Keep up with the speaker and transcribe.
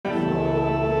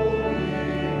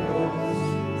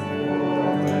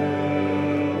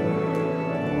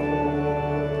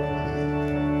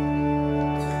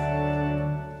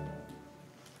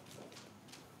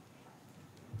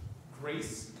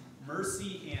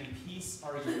and peace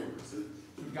are yours,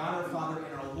 through God our Father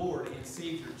and our Lord and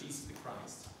Savior, Jesus the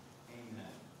Christ. Amen.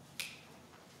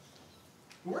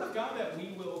 The Word of God that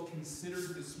we will consider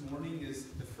this morning is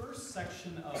the first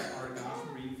section of our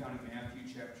Gospel reading found in Matthew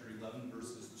chapter 11,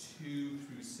 verses 2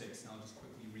 through 6. And I'll just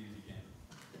quickly read it again.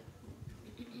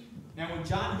 Now when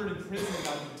John heard in prison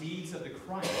about the deeds of the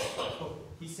Christ,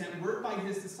 he sent word by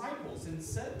his disciples and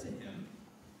said to him,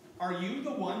 "Are you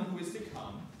the one who is to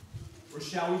come, or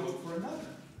shall we look for another?"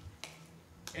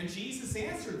 And Jesus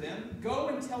answered them, "Go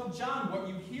and tell John what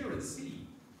you hear and see.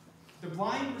 The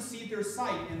blind receive their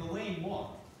sight, and the lame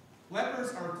walk.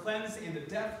 Lepers are cleansed, and the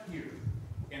deaf hear,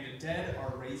 and the dead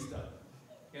are raised up,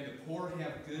 and the poor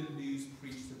have good news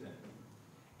preached to them.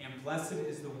 And blessed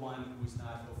is the one who is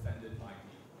not offended by me."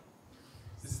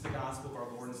 This is the gospel of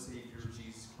our Lord and Savior,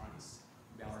 Jesus Christ.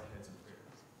 We bow our heads in prayer.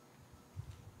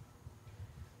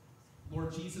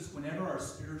 Lord Jesus, whenever our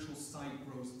spiritual sight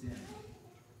grows dim,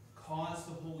 cause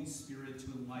the Holy Spirit to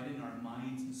enlighten our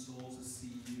minds and souls to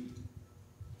see you,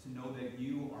 to know that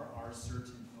you are our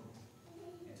certain hope,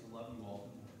 and to love you all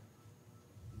the more.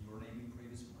 In your name we pray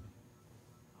this morning.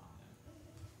 Amen.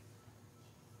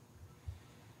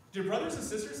 Dear brothers and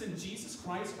sisters, in Jesus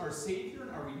Christ, our Savior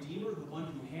and our Redeemer, the one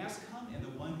who has come and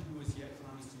the one who is yet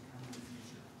promised to come in the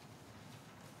future,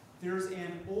 there's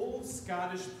an old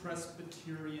Scottish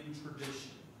Presbyterian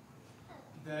tradition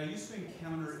that I used to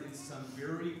encounter in some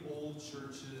very old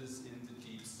churches in the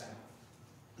deep south.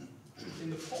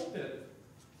 In the pulpit,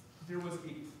 there was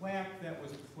a plaque that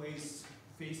was placed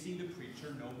facing the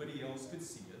preacher. Nobody else could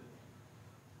see it.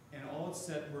 And all it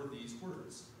said were these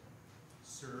words: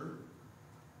 "Sir,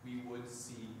 we would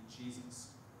see Jesus."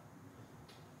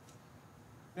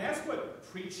 That's what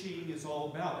preaching is all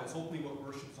about. That's ultimately what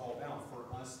worship is all about,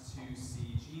 for us to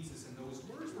see Jesus. And those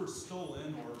words were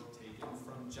stolen or taken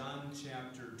from John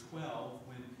chapter 12,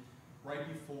 when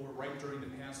right during the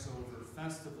Passover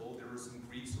festival, there were some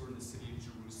Greeks who were in the city of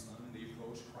Jerusalem, and they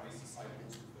approached Christ's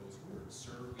disciples with those words: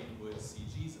 "Sir, we would see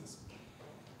Jesus."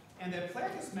 And that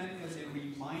plaque is meant as a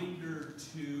reminder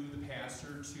to the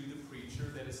pastor, to the preacher,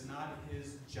 that it's not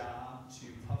his job to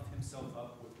puff himself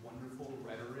up with wonderful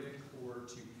rhetoric or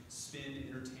to spin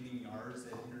entertaining yards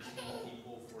that entertain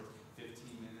people for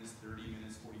 15 minutes, 30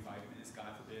 minutes, 45 minutes,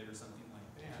 God forbid, or something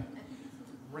like that.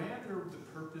 Rather, the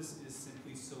purpose is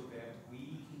simply so that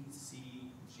we can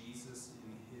see Jesus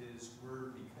in his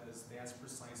word, because that's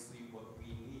precisely what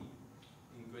we need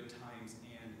in good times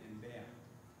and in bad.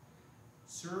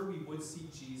 "Sir, we would see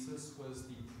Jesus" was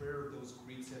the prayer of those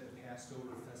Greeks at the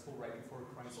Passover festival right before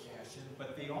Christ's Passion,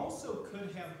 but they also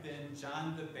could have been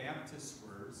John the Baptist's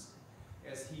words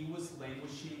as he was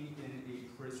languishing in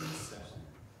a prison cell,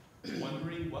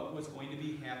 wondering what was going to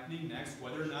be happening next,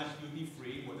 whether or not he would be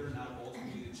freed, whether or not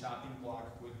ultimately the chopping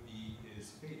block would be his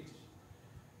fate.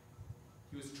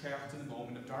 He was trapped in a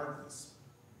moment of darkness.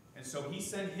 And so he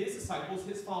sent his disciples,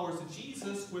 his followers, to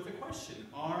Jesus with a question: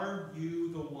 "Are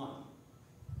you the one?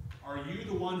 Are you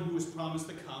the one who is promised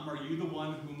to come? Are you the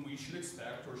one whom we should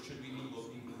expect, or should we be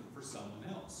looking for someone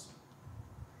else?"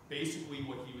 Basically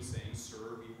what he was saying: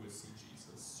 "Sir, we would see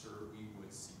Jesus. Sir, we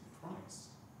would see Christ."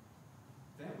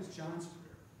 That was John's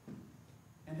prayer.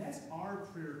 And that's our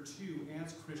prayer too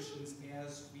as Christians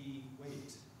as we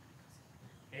wait.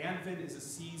 Advent is a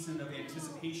season of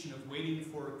anticipation, of waiting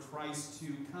for Christ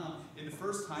to come in the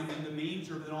first time in the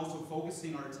manger, but then also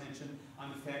focusing our attention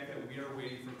on the fact that we are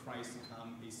waiting for Christ to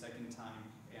come a second time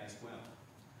as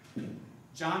well.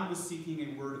 John was seeking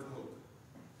a word of hope.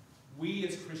 We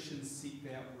as Christians seek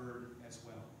that word as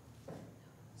well.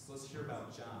 So let's hear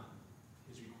about John,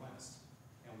 his request,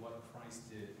 and what Christ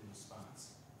did in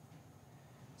response.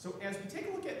 So as we take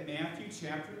a look at Matthew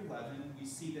chapter 11, we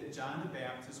see that John the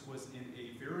Baptist was in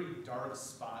a very dark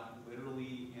spot,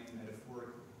 literally and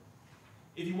metaphorically.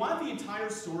 If you want the entire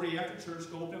story after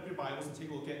church, go open up your Bibles and take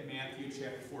a look at Matthew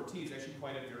chapter 14. It's actually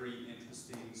quite a very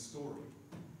interesting story.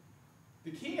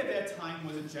 The king at that time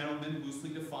was a gentleman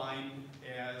loosely defined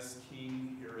as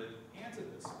King Herod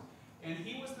Antipas. And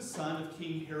he was the son of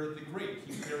King Herod the Great,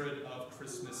 King Herod of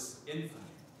Christmas infamy.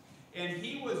 And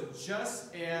he was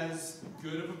just as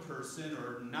good of a person,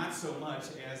 or not so much,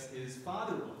 as his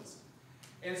father was.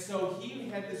 And so he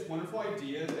had this wonderful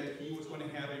idea that he was going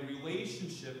to have a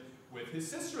relationship with his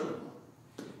sister-in-law.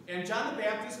 And John the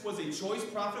Baptist was a choice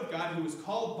prophet of God who was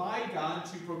called by God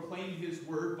to proclaim his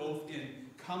word both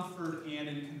in comfort and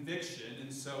in conviction.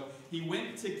 And so he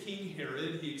went to King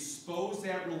Herod, he exposed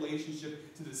that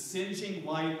relationship to the singeing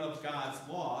light of God's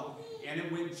law, and it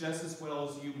went just as well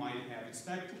as you might have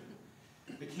expected.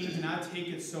 The king did not take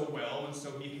it so well, and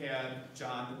so he had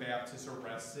John the Baptist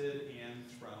arrested and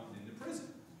thrown into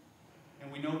prison.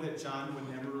 And we know that John would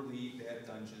never leave that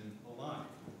dungeon alive.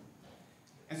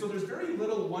 And so there's very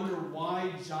little wonder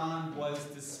why John was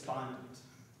despondent.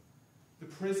 The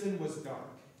prison was dark.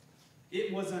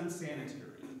 It was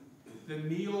unsanitary. The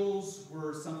meals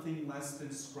were something less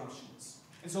than scrumptious.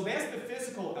 And so that's the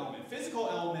physical element. Physical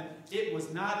element, it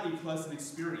was not a pleasant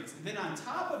experience. And then on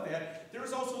top of that, there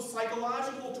was also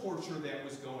psychological torture that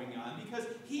was going on because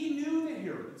he knew the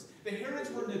Herods. The Herods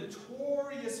were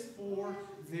notorious for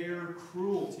their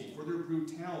cruelty, for their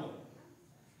brutality.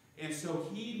 And so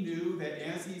he knew that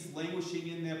as he's languishing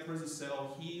in that prison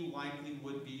cell, he likely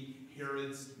would be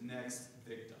Herod's next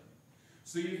victim.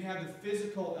 So you have the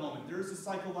physical element. There's the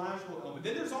psychological element.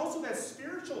 Then there's also that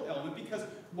spiritual element, because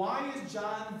why is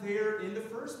John there in the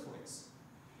first place?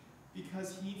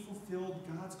 Because he fulfilled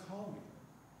God's calling.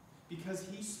 Because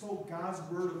he spoke God's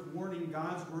word of warning,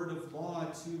 God's word of law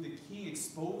to the king,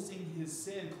 exposing his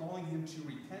sin, calling him to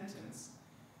repentance.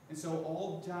 And so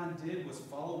all John did was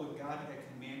follow what God had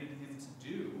commanded him to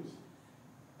do.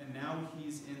 And now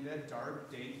he's in that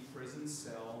dark, dank prison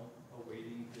cell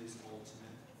awaiting his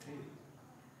ultimate fate.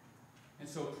 And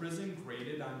so prison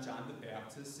grated on John the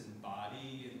Baptist in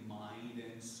body and mind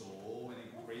and soul, and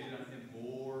it grated on him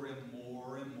more and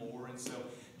more and more. And so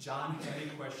John had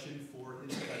a question for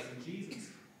his cousin Jesus.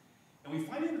 And we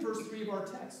find it in verse 3 of our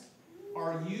text.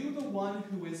 Are you the one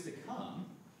who is to come,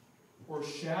 or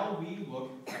shall we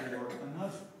look for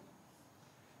another?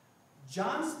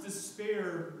 John's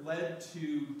despair led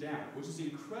to doubt, which is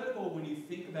incredible when you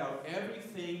think about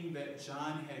everything that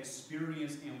John had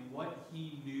experienced and what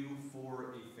he knew for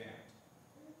a fact.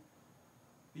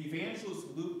 The evangelist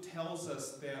Luke tells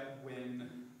us that when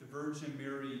the Virgin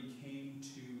Mary came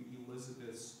to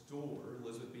Elizabeth's door,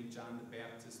 Elizabeth being John the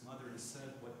Baptist's mother, and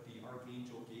said what the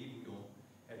archangel Gabriel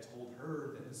had told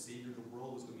her, that the Savior of the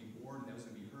world was going to be born, that was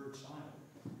going to be her child.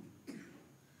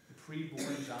 The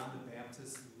preborn John the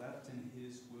Baptist leapt in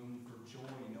his womb for joy,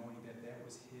 knowing that that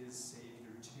was his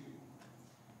Savior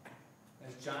too.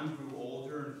 As John grew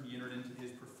older and he entered into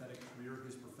his prophetic career,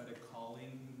 his prophetic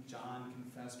calling, John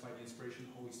confessed by the inspiration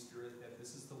of the Holy Spirit that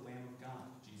this is the Lamb of God,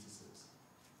 Jesus is,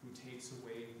 who takes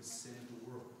away the sin of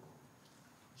the world.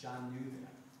 John knew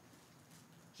that.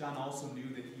 John also knew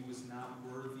that he was not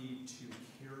worthy to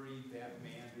carry that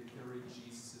man, to carry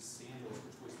Jesus' sandals,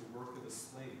 which was the work of a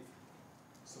slave.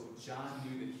 So John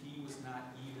knew that he was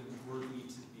not even worthy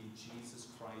to be Jesus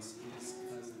Christ, his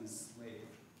cousin's slave.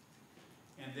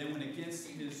 And then when against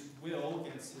his will,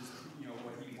 against his,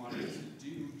 what he wanted to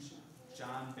do,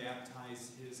 John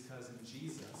baptized his cousin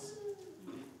Jesus.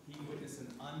 He witnessed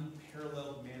an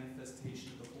unparalleled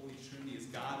manifestation of the Holy Trinity as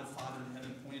God the Father in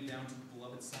heaven pointed down to the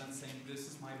beloved Son, saying, "This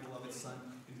is my beloved Son,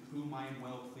 in whom I am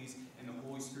well pleased," and the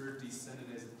Holy Spirit descended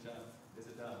as a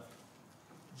dove.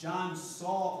 John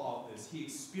saw all this, he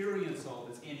experienced all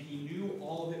this, and he knew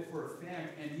all of it for a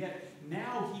fact, and yet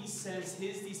now he sends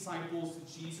his disciples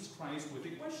to Jesus Christ with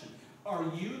a question. Are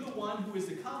you the one who is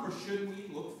to come, or should we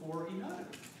look for another?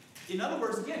 In other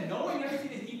words, again, knowing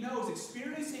everything that he knows,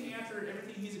 experiencing after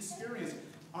everything he's experienced,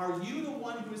 are you the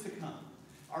one who is to come?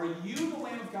 Are you the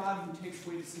Lamb of God who takes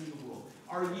away the sin of the world?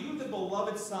 Are you the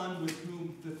beloved Son with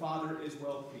whom the Father is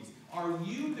well pleased? Are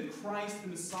you the Christ, the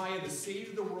Messiah, the Savior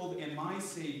of the world, and my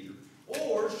Savior?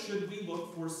 Or should we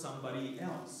look for somebody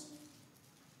else?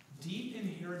 Deep in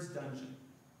Herod's dungeon,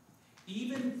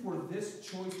 even for this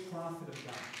choice prophet of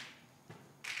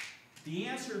God, the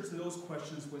answer to those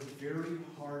questions was very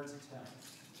hard to tell.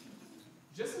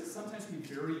 Just as sometimes can be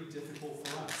very difficult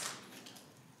for us.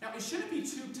 Now, it shouldn't be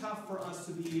too tough for us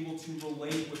to be able to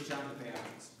relate with John the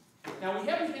Baptist. Now, we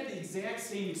haven't had the exact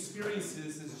same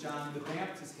experiences as John the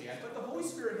Baptist had, but the Holy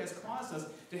Spirit has caused us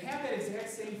to have that exact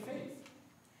same faith.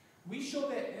 We show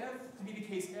that to be the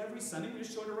case every Sunday. We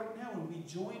just showed it right now when we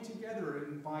join together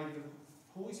and by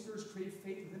the Holy Spirit's creative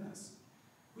faith within us,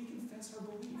 we confess our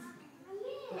belief.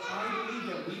 That I believe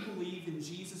that we believe in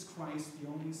Jesus Christ, the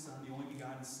only Son, the only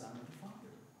begotten Son of the Father.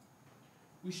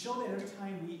 We show that every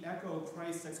time we echo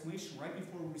Christ's exclamation right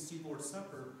before we receive Lord's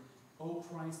Supper, "O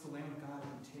Christ, the Lamb of God,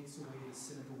 who takes away the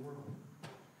sin of the world."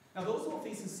 Now, those little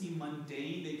things can seem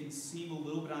mundane. They can seem a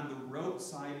little bit on the rote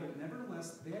side, but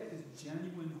nevertheless, that is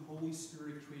genuine Holy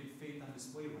Spirit created faith on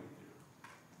display right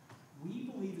there. We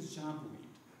believe as John believed.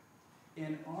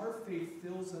 And our faith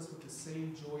fills us with the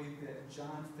same joy that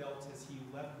John felt as he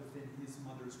leapt within his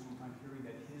mother's womb on hearing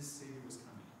that his Savior was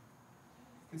coming.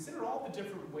 Consider all the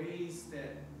different ways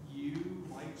that you,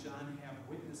 like John, have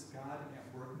witnessed God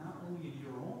at work, not only in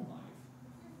your own life,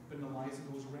 but in the lives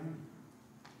of those around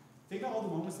you. Think of all the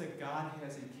moments that God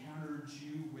has encountered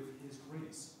you with his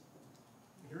grace.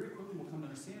 very quickly we'll come to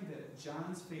understand that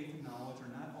John's faith and knowledge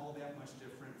are not all that much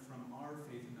different from our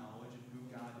faith and knowledge and who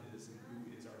God is and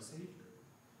who is our Savior.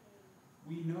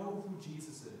 We know who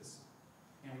Jesus is,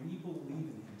 and we believe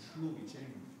in him truly,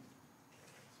 genuinely.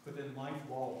 But then life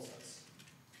wallows us.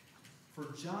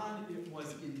 For John, it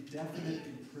was indefinite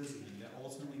imprisonment that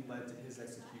ultimately led to his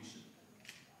execution.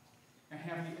 Now,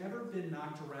 have you ever been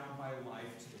knocked around by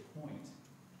life to the point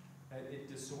that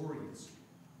it disorients you?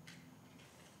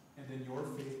 And then your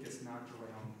faith gets knocked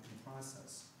around in the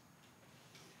process.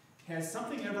 Has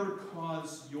something ever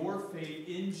caused your faith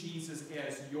in Jesus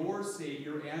as your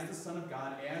Savior, as the Son of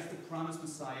God, as the promised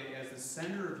Messiah, as the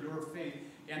center of your faith,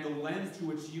 and the lens through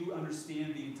which you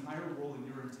understand the entire world and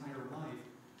your entire life,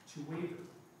 to waver?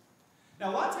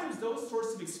 Now, a lot of times those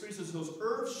sorts of experiences, those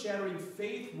earth-shattering,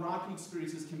 faith-rocking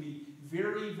experiences can be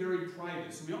very, very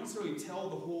private. So we don't necessarily tell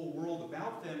the whole world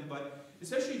about them, but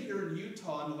especially here in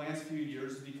Utah in the last few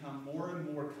years, it's become more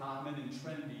and more common and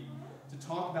trendy to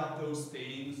talk about those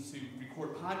things, to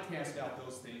record podcasts about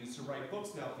those things, to write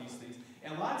books about these things.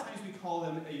 And a lot of times we call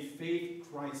them a faith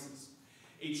crisis.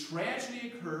 A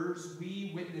tragedy occurs,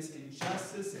 we witness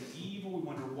injustice and evil, we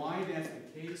wonder why that's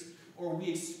the case, or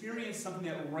we experience something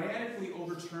that radically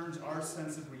overturns our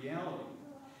sense of reality.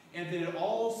 And then it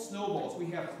all snowballs.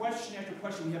 We have question after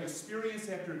question, we have experience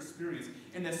after experience,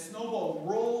 and that snowball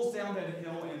rolls down that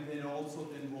hill, and then also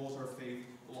then rolls our faith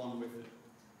along with it.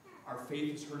 Our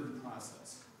faith is hurt in the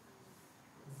process.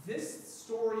 This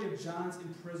story of John's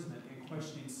imprisonment and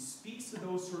questioning speaks to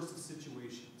those sorts of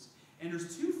situations. And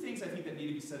there's two things I think that need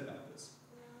to be said about this.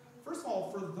 First of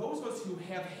all, for those of us who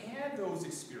have had those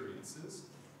experiences,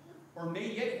 or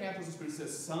may yet have those experiences at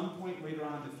some point later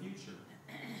on in the future,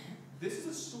 this is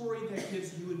a story that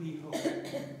gives you and me hope.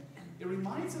 It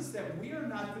reminds us that we are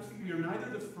neither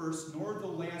the first nor the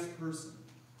last person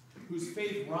whose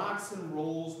faith rocks and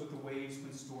rolls with the waves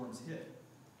when storms hit.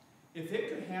 If it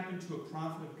could happen to a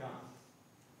prophet of God,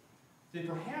 then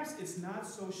perhaps it's not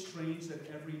so strange that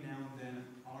every now and then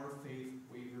our faith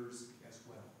wavers as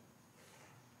well.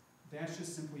 That's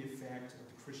just simply a fact of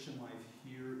the Christian life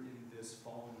here in this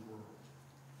fallen world.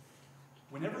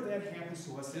 Whenever that happens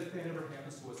to us, if that ever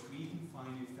happens to us, we can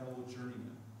find a fellow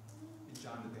journeyman in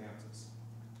John the Baptist.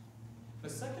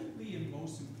 But secondly, and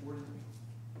most importantly,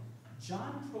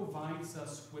 John provides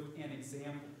us with an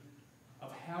example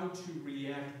of how to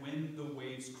react when the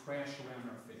waves crash around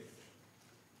our faith.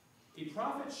 A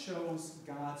prophet shows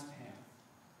God's path,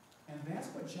 and that's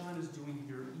what John is doing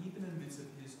here, even in the midst of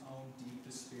his own deep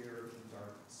despair and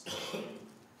darkness.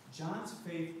 John's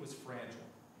faith was fragile.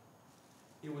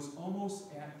 It was almost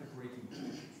at the breaking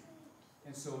point.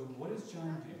 And so what does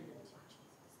John do?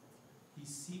 He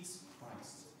seeks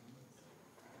Christ.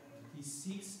 He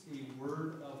seeks a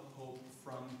word of hope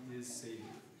from his Savior.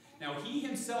 Now, he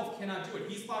himself cannot do it.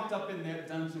 He's locked up in that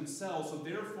dungeon cell, so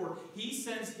therefore he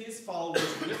sends his followers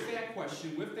with that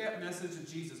question, with that message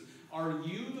of Jesus. Are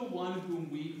you the one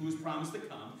who is promised to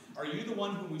come? Are you the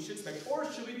one whom we should expect?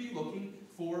 Or should we be looking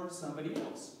for somebody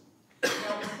else?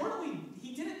 Now, importantly,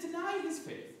 he didn't deny his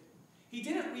faith. He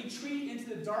didn't retreat into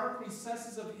the dark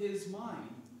recesses of his mind.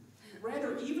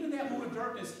 Rather, even in that moment of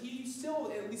darkness, he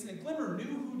still, at least in a glimmer,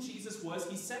 knew who Jesus was.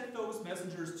 He sent those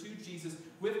messengers to Jesus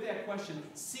with that question,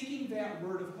 seeking that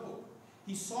word of hope.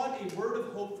 He sought a word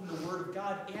of hope from the Word of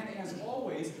God, and as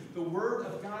always, the Word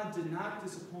of God did not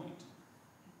disappoint.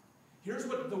 Here's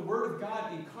what the Word of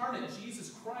God incarnate,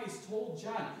 Jesus Christ, told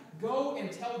John. Go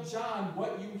and tell John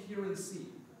what you hear and see.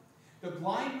 The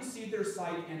blind receive their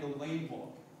sight, and the lame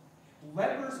walk.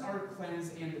 Lepers are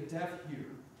cleansed, and the deaf hear.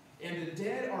 And the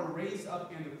dead are raised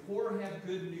up, and the poor have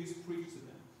good news preached to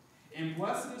them. And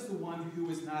blessed is the one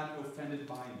who is not offended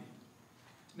by me.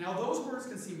 Now, those words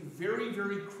can seem very,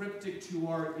 very cryptic to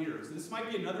our ears. This might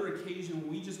be another occasion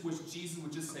when we just wish Jesus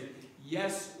would just say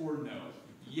yes or no.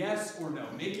 Yes or no.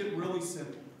 Make it really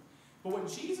simple. But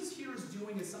what Jesus here is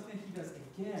doing is something he does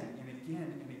again and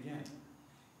again and again.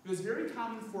 It was very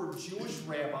common for Jewish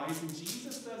rabbis, and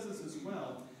Jesus does this as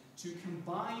well, to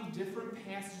combine different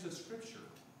passages of Scripture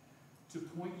to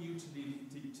point you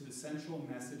to the central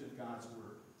message of God's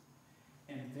Word.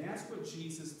 And that's what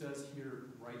Jesus does here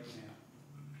right now.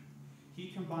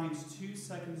 He combines two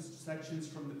sections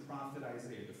from the prophet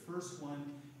Isaiah. The first one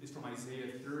is from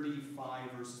Isaiah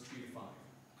 35, verses 3 to 5.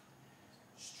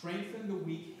 Strengthen the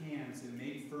weak hands and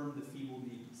make firm the feeble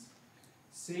knees.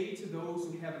 Say to those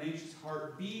who have an anxious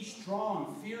heart, be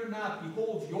strong, fear not.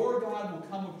 Behold, your God will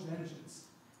come with vengeance,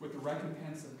 with the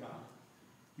recompense of God.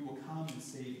 He will come and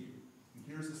save you. And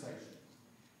here's the section.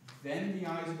 Then the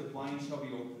eyes of the blind shall be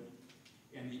opened,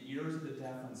 and the ears of the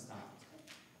deaf unstopped.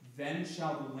 Then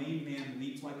shall the lame man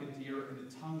leap like a deer, and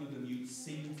the tongue of the mute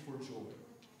sing for joy.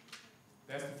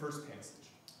 That's the first passage.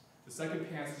 The second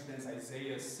passage then is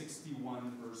Isaiah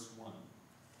 61, verse 1.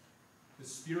 The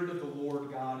Spirit of the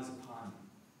Lord God is upon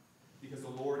me, because the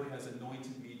Lord has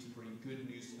anointed me to bring good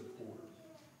news to the poor.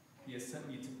 He has sent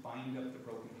me to bind up the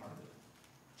brokenhearted,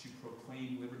 to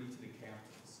proclaim liberty to the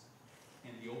captives,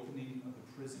 and the opening of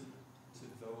the prison to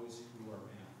those who are bound.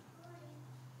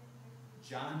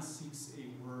 John seeks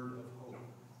a word of hope,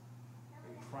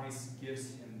 and Christ gives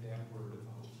him that word of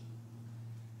hope.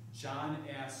 John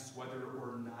asks whether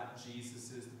or not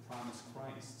Jesus is the promised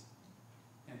Christ,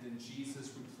 and then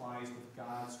Jesus replies with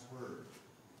God's word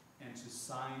and to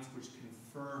signs which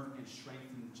confirm and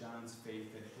strengthen John's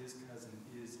faith that his cousin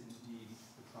is indeed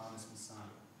the promised Messiah.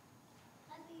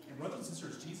 And brothers and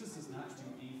sisters, Jesus does not do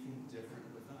anything different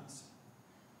with us.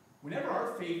 Whenever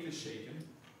our faith is shaken,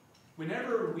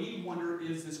 whenever we wonder,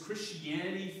 is this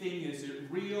Christianity thing, is it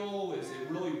real? Is it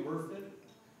really worth it?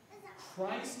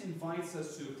 Christ invites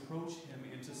us to approach him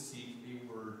and to seek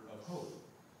a word of hope.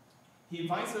 He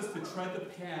invites us to tread the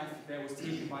path that was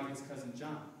taken by his cousin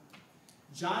John.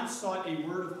 John sought a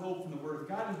word of hope from the Word of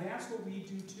God, and that's what we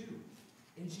do too.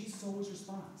 And Jesus always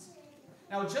responds.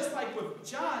 Now, just like with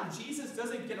John, Jesus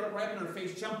doesn't get right in our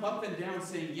face, jump up and down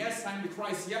saying, yes, I'm the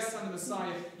Christ, yes, I'm the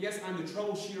Messiah, yes, I'm the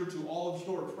troubleshooter to all of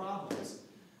your problems.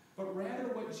 But rather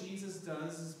what Jesus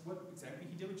does is what exactly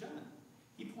he did with John.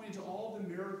 He pointed to all the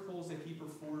miracles that he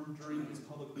performed during his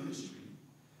public ministry,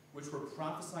 which were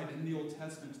prophesied in the Old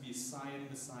Testament to be a sign of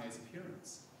Messiah's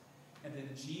appearance. And then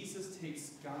Jesus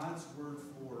takes God's word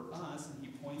for us, and he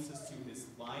points us to his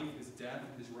life, his death,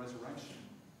 and his resurrection.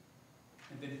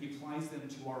 And then he applies them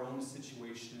to our own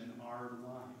situation in our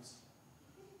lives.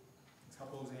 A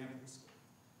couple examples.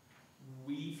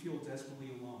 We feel desperately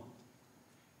alone,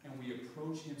 and we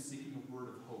approach him seeking a word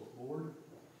of hope. Lord,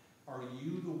 are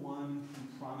you the one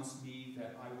who promised me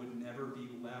that I would never be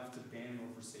left, abandoned,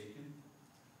 or forsaken?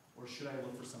 Or should I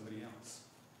look for somebody else?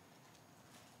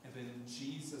 And then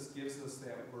Jesus gives us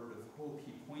that word of hope.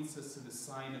 He points us to the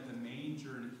sign of the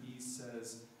manger, and he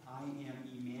says, I am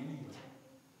Emmanuel.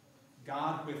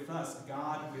 God with us,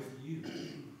 God with you.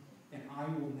 And I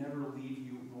will never leave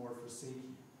you nor forsake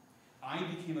you. I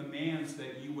became a man so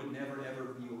that you would never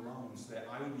ever be alone, so that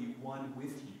I would be one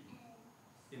with you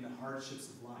in the hardships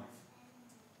of life.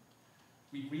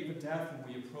 We grieve a death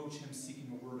when we approach him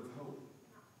seeking a word of hope.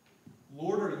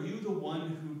 Lord, are you the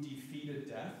one who defeated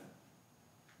death?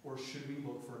 Or should we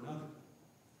look for another?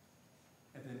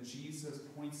 And then Jesus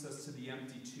points us to the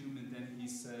empty tomb, and then he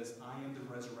says, I am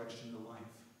the resurrection and the life.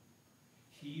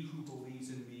 He who believes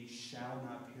in me shall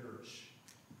not perish,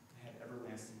 but have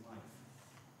everlasting life.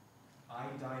 I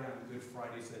died on Good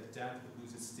Friday so that death would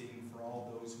lose its sting for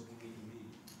all those who believe in me.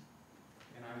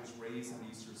 And I was raised on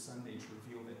Easter Sunday to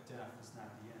reveal that death is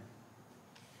not the end.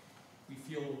 We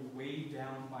feel weighed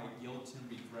down by guilt and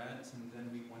regret, and then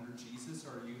we wonder, Jesus,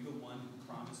 are you the one who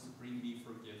promised to bring me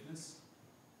forgiveness?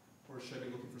 Or should I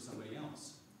be looking for somebody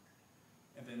else?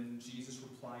 And then Jesus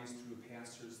replies through a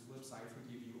pastor's lips, I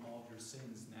forgive you all of your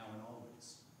sins now and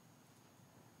always.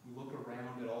 We look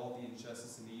around at all the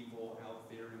injustice and evil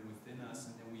out there and within us,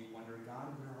 and then we wonder,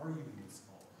 God, where are you in this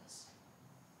all this?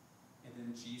 And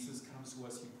then Jesus comes to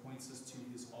us, he points us to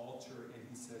his altar, and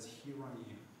he says, here I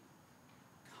am.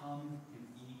 Come and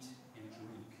eat and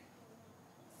drink.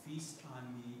 Feast on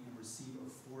me and receive a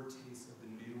foretaste of the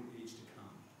new age to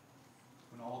come,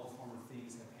 when all the former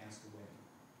things have passed away.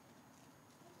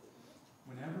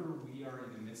 Whenever we are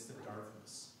in the midst of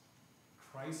darkness,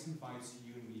 Christ invites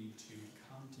you and me to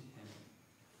come to him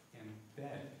and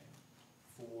beg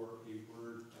for a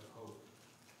word of hope.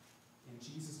 And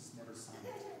Jesus is never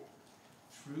silent.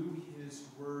 Through his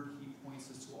word, he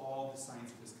points us to all the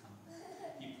signs of his coming.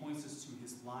 He points us to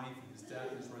his life, and his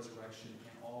death, his resurrection,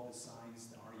 and all the signs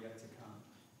that are yet to come.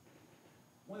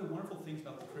 One of the wonderful things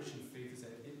about the Christian faith is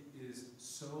that it is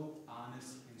so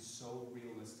honest and so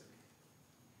realistic.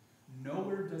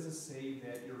 Nowhere does it say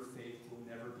that your faith will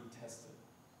never be tested.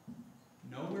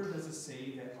 Nowhere does it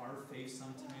say that our faith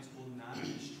sometimes will not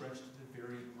be stretched to the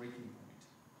very breaking point.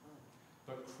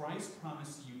 But Christ's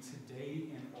promise to you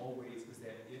today and always is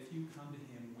that if you come to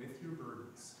him with your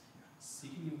burdens,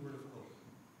 seeking a word of hope,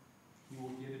 he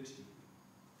will give it to you.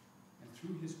 And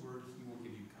through his word, he will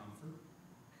give you comfort.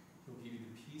 He'll give you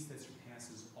the peace that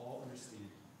surpasses all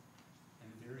understanding.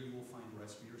 And there you will find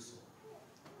rest for your soul.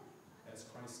 As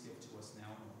Christ's gift to us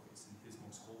now and always in his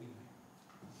most holy name.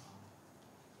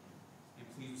 And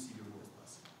please receive your Lord's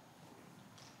blessing.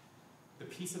 The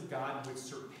peace of God which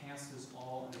surpasses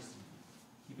all understanding,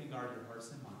 keep and guard your hearts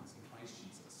and minds in Christ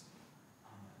Jesus.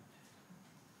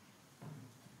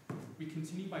 Amen. We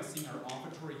continue by singing our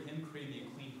offertory hymn,